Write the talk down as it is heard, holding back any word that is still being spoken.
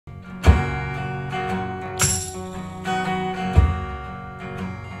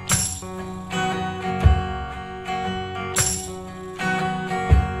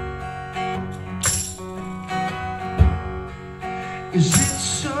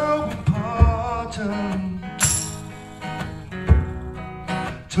forgotten,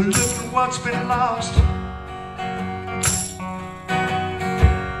 to look at what's been lost.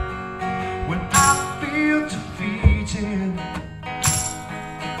 When I feel defeated,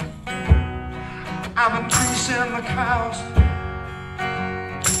 I'm increasing the cost.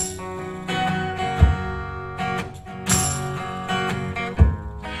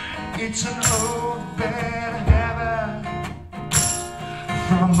 It's an old bad habit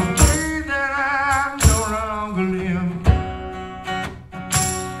from the way that I no longer live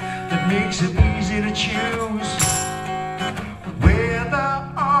that makes it easy to choose whether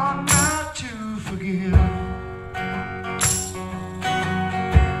or not to forgive.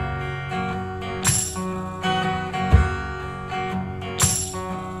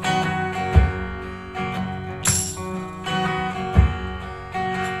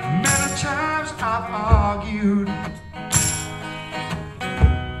 Times I've argued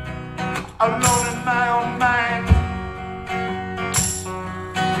alone in my own mind,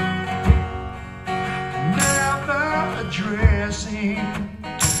 never addressing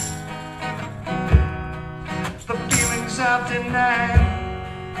the feelings I've denied.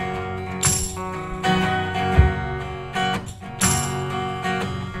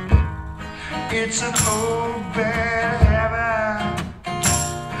 It's an old bad habit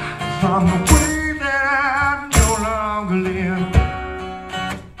from the way that I no longer live.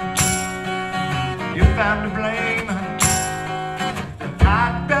 If I'm to blame, then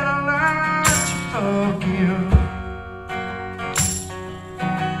I'd better learn to forgive.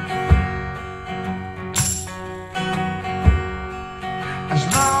 As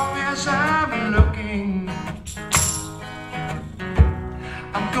long as I'm looking,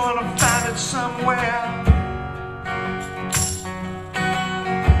 I'm gonna find it somewhere.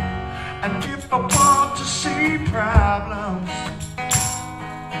 And if I want to see problems,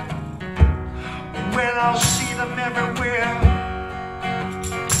 well, I'll see them everywhere.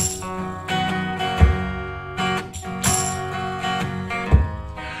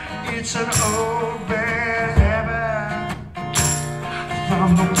 It's an old bad habit from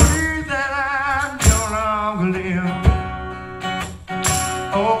the way that I no longer live.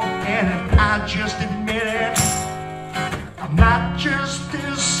 Oh, and if I just admit it, I'm not just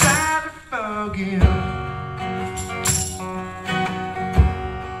inside to forgive.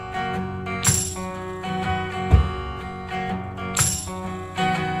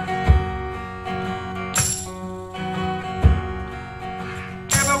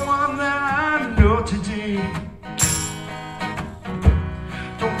 Everyone that I know today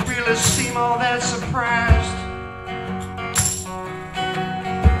don't really seem all that surprised.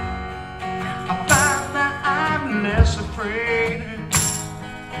 I find that I'm less afraid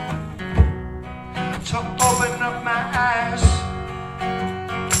to open up my eyes.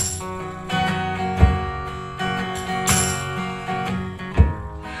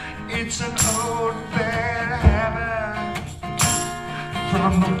 It's an old bad habit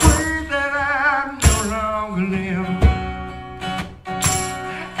from the way that I no longer live.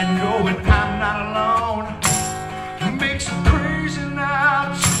 And knowing I'm not alone makes it crazy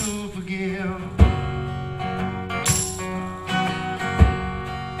not to forgive.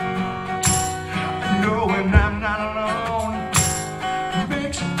 Knowing I'm not alone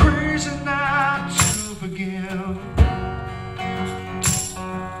makes it crazy not to forgive.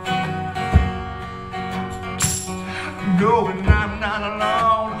 Knowing